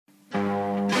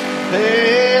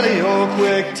Paleo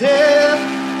Quick Tip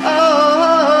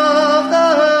of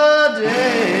the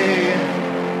Day.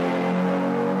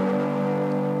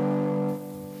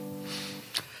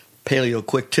 Paleo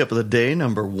Quick Tip of the Day,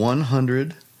 number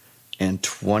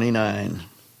 129.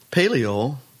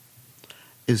 Paleo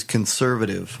is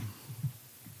conservative.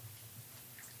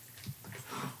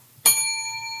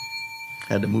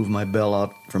 Had to move my bell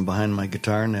out from behind my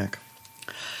guitar neck.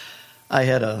 I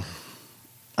had a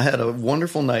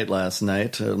wonderful night last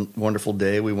night, a wonderful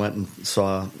day. We went and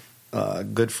saw a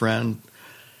good friend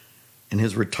in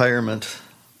his retirement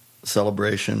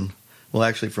celebration. Well,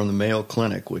 actually from the Mayo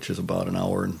Clinic, which is about an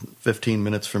hour and 15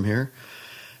 minutes from here.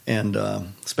 And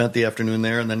spent the afternoon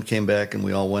there and then came back and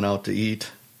we all went out to eat.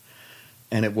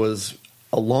 And it was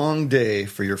a long day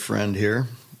for your friend here.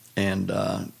 And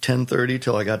 10:30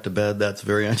 till I got to bed, that's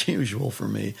very unusual for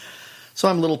me. So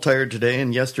I'm a little tired today,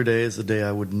 and yesterday is the day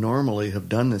I would normally have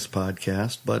done this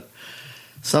podcast, but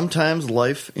sometimes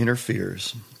life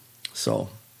interferes. So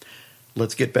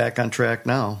let's get back on track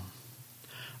now.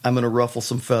 I'm going to ruffle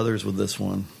some feathers with this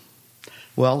one.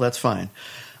 Well, that's fine.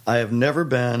 I have never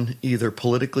been either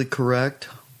politically correct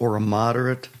or a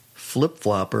moderate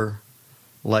flip-flopper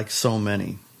like so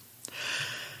many.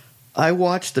 I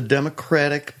watched the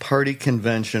Democratic Party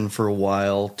convention for a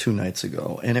while 2 nights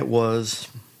ago, and it was,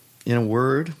 in a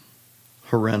word,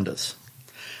 horrendous.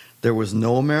 There was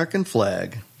no American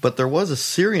flag, but there was a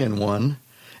Syrian one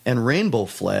and rainbow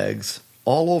flags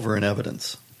all over in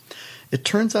evidence. It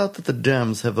turns out that the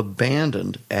Dems have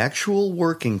abandoned actual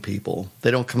working people.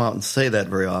 They don't come out and say that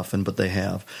very often, but they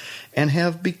have, and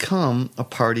have become a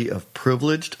party of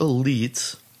privileged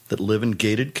elites that live in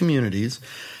gated communities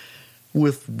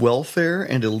with welfare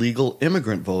and illegal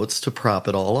immigrant votes to prop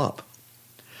it all up.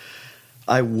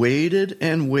 I waited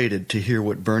and waited to hear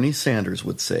what Bernie Sanders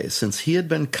would say, since he had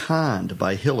been conned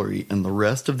by Hillary and the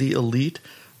rest of the elite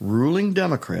ruling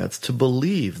Democrats to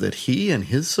believe that he and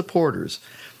his supporters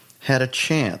had a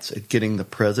chance at getting the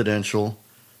presidential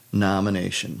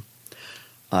nomination.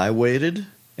 I waited,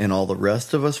 and all the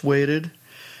rest of us waited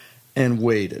and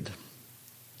waited.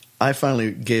 I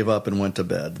finally gave up and went to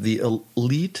bed. The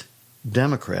elite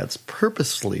Democrats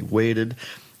purposely waited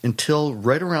until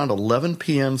right around 11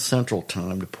 p.m. Central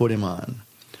Time to put him on.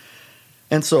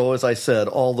 And so, as I said,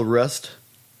 all the rest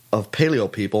of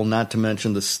paleo people, not to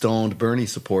mention the stoned Bernie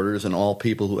supporters and all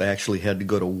people who actually had to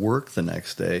go to work the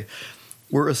next day,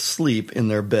 were asleep in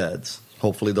their beds.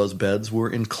 Hopefully those beds were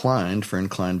inclined for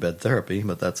inclined bed therapy,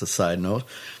 but that's a side note.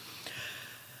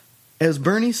 As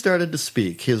Bernie started to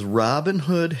speak, his Robin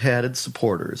Hood-hatted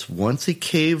supporters, once he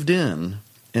caved in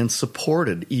and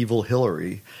supported evil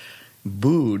Hillary,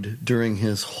 booed during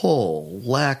his whole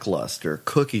lackluster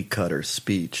cookie-cutter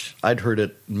speech. I'd heard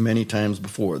it many times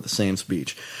before, the same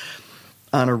speech.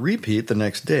 On a repeat the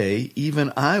next day,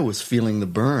 even I was feeling the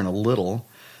burn a little,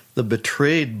 the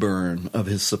betrayed burn of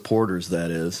his supporters, that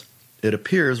is. It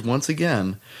appears, once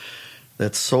again,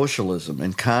 that socialism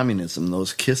and communism,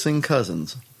 those kissing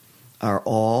cousins, are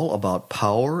all about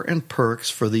power and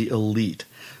perks for the elite,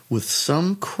 with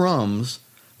some crumbs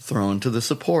thrown to the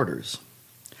supporters.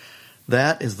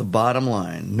 That is the bottom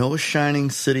line. No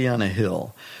shining city on a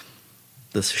hill.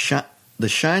 The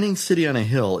shining city on a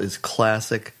hill is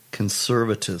classic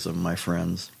conservatism, my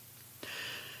friends.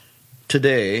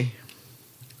 Today,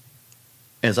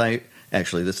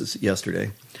 this is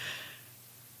yesterday,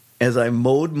 as I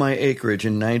mowed my acreage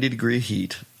in 90-degree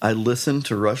heat, I listened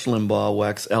to Rush Limbaugh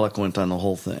wax eloquent on the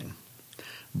whole thing.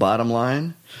 Bottom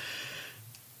line,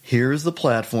 here's the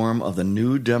platform of the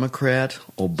new Democrat,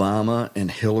 Obama,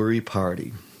 and Hillary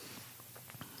party.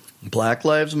 Black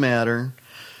Lives Matter,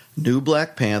 New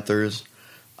Black Panthers,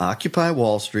 Occupy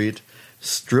Wall Street,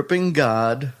 stripping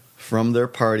God from their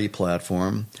party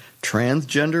platform,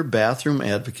 transgender bathroom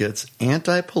advocates,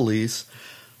 anti-police,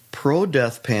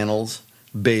 pro-death panels,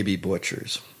 baby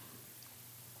butchers.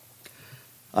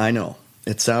 I know,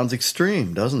 it sounds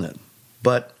extreme, doesn't it?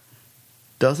 But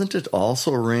doesn't it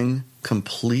also ring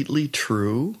completely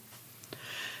true?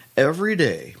 Every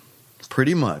day,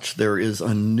 pretty much, there is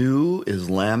a new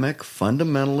Islamic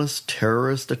fundamentalist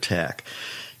terrorist attack,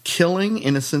 killing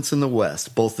innocents in the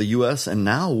West, both the U.S. and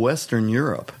now Western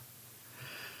Europe.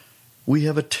 We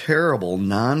have a terrible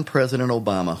non-President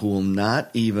Obama who will not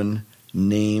even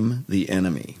name the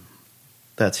enemy.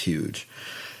 That's huge.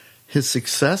 His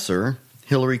successor,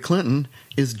 Hillary Clinton,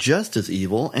 is just as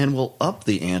evil and will up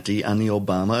the ante on the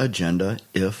Obama agenda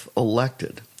if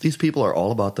elected. These people are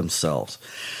all about themselves.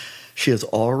 She has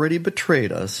already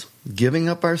betrayed us, giving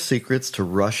up our secrets to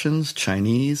Russians,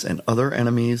 Chinese, and other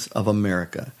enemies of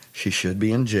America. She should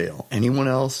be in jail. Anyone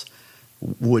else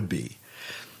would be.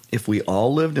 If we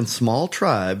all lived in small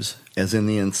tribes, as in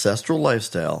the ancestral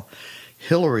lifestyle,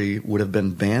 Hillary would have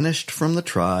been banished from the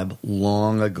tribe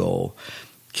long ago.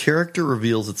 Character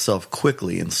reveals itself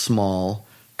quickly in small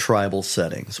tribal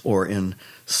settings or in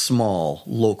small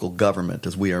local government,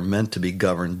 as we are meant to be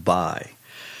governed by.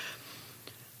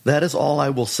 That is all I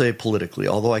will say politically,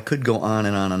 although I could go on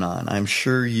and on and on. I'm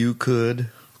sure you could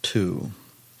too.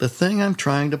 The thing I'm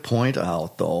trying to point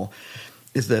out, though,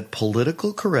 is that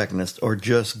political correctness, or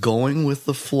just going with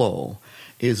the flow,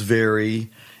 is very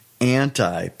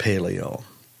anti-paleo.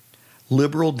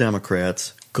 Liberal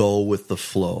Democrats go with the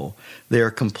flow. They are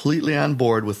completely on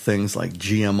board with things like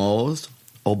GMOs.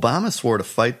 Obama swore to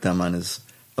fight them on his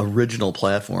original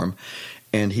platform,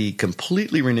 and he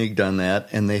completely reneged on that,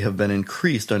 and they have been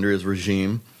increased under his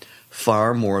regime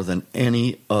far more than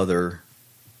any other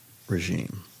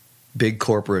regime. Big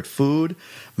corporate food.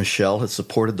 Michelle has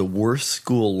supported the worst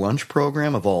school lunch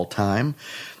program of all time.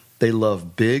 They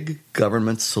love big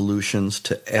government solutions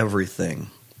to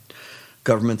everything.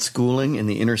 Government schooling in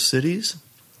the inner cities,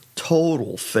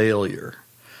 total failure.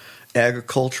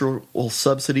 Agricultural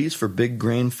subsidies for big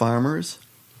grain farmers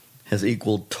has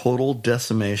equaled total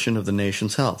decimation of the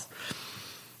nation's health.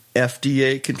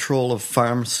 FDA control of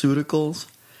pharmaceuticals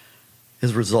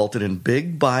has resulted in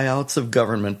big buyouts of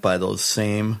government by those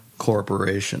same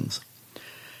corporations,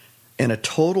 and a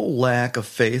total lack of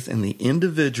faith in the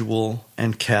individual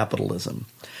and capitalism.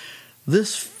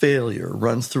 This failure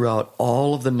runs throughout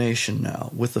all of the nation now,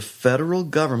 with the federal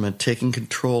government taking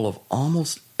control of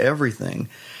almost everything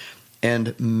and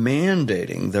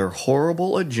mandating their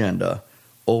horrible agenda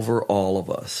over all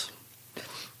of us.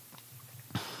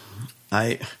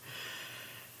 I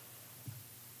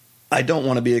don't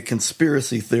want to be a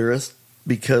conspiracy theorist,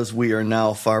 because we are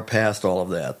now far past all of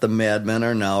that. The madmen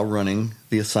are now running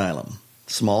the asylum.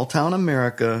 Small town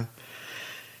America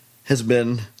has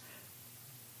been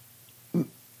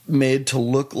made to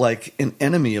look like an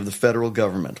enemy of the federal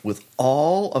government, with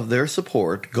all of their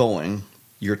support going,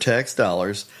 your tax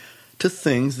dollars, to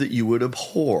things that you would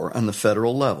abhor on the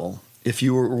federal level if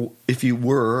you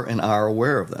were and are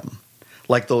aware of them,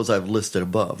 like those I've listed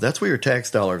above. That's where your tax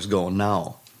dollars go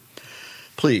now.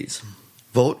 Please,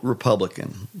 vote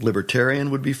Republican.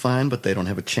 Libertarian would be fine, but they don't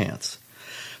have a chance.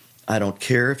 I don't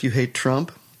care if you hate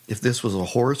Trump. If this was a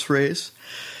horse race,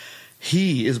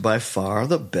 he is by far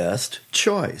the best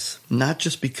choice. Not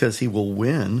just because he will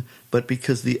win, but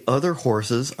because the other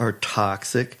horses are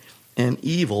toxic and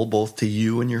evil both to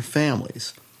you and your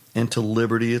families, and to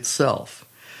liberty itself.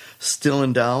 Still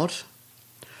in doubt?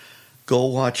 Go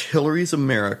watch Hillary's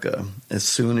America as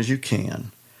soon as you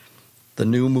can. The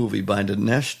new movie by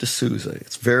Dinesh D'Souza.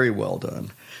 It's very well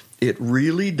done. It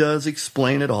really does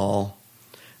explain it all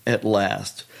at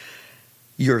last.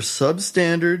 Your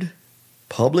substandard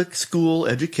public school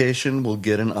education will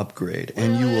get an upgrade,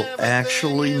 and you will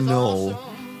actually know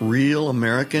real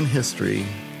American history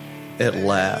at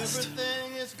last.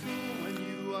 Everything is cool when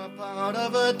you are part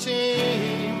of a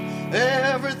team.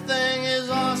 Everything is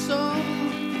awesome.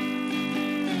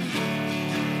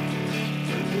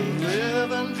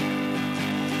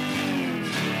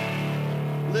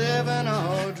 Living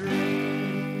our dream.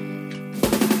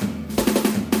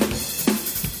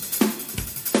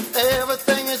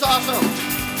 Everything is awesome.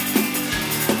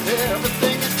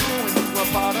 Everything is cool when you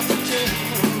are part of the team.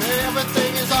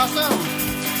 Everything is awesome.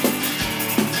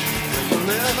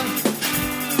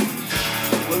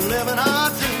 We're living our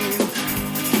dream.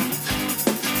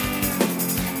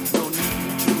 No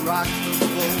need to rock the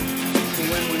boat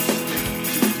when we stick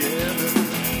together,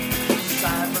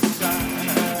 side by side.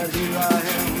 Here I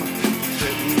am,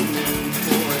 sitting in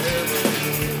forever.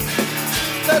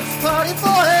 Let's party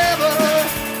forever.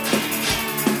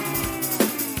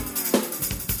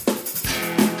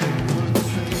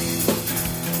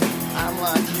 I'm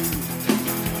like you,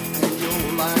 and you're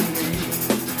like me.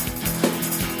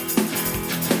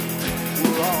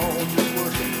 We're all just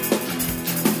working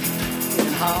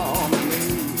in harmony.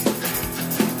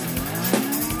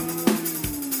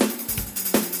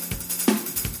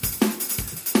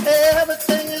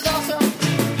 Everything is awesome.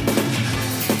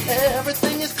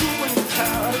 Everything is cool when you're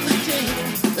part of the team.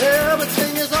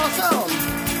 Everything is awesome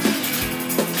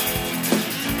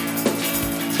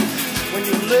when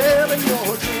you live in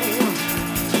your dream.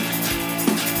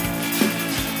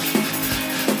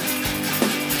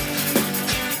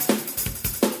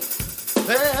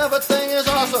 Everything is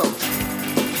awesome.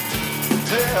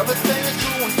 Everything is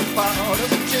cool when you're part of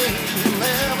the team.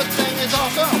 Everything is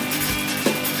awesome.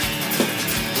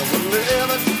 We're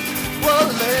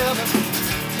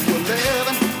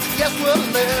living, yes, we're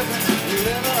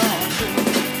living our dream.